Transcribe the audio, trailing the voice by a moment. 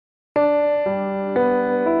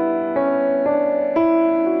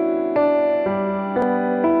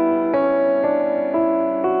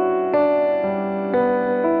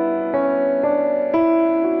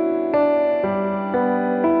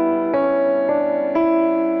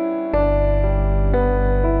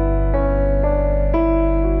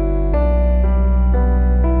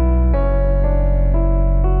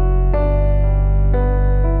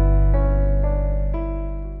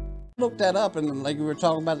that up, and like we were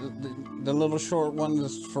talking about the little short one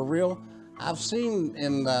that's for real, I've seen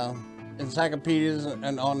in encyclopedias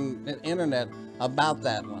and on the internet about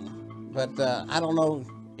that one. But I don't know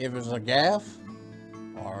if it's a gaffe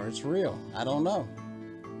or it's real. I don't know.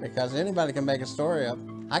 Because anybody can make a story up.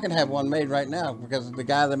 I can have one made right now because the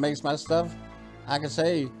guy that makes my stuff, I can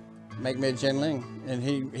say, make me a Jinling, and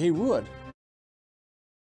he would.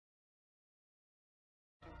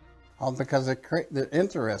 All because they're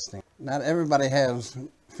interesting. Not everybody has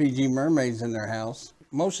Fiji mermaids in their house.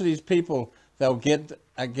 Most of these people, they'll get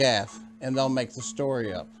a gaffe and they'll make the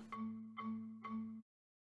story up.